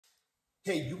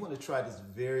Hey, you want to try this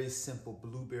very simple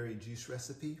blueberry juice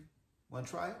recipe? Want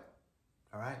to try it?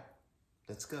 All right,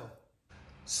 let's go.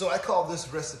 So I call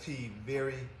this recipe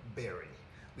very berry.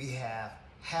 We have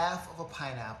half of a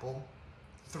pineapple,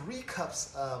 3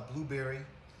 cups of blueberry,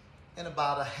 and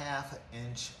about a ½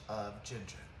 inch of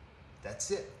ginger.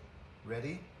 That's it.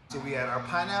 Ready? So we add our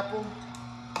pineapple,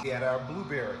 we add our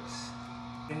blueberries,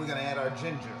 and we're gonna add our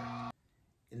ginger.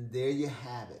 And there you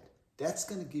have it. That's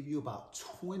gonna give you about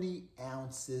 20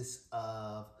 ounces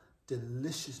of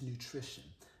delicious nutrition.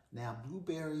 Now,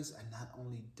 blueberries are not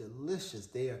only delicious,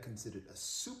 they are considered a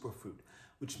superfruit,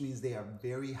 which means they are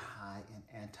very high in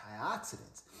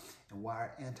antioxidants. And why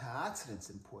are antioxidants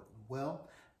important? Well,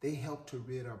 they help to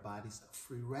rid our bodies of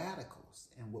free radicals.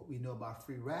 And what we know about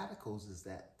free radicals is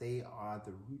that they are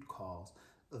the root cause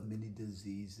of many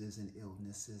diseases and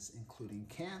illnesses, including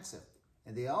cancer.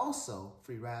 And they also,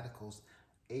 free radicals,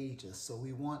 age us. So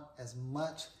we want as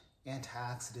much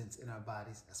antioxidants in our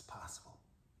bodies as possible.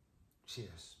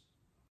 Cheers.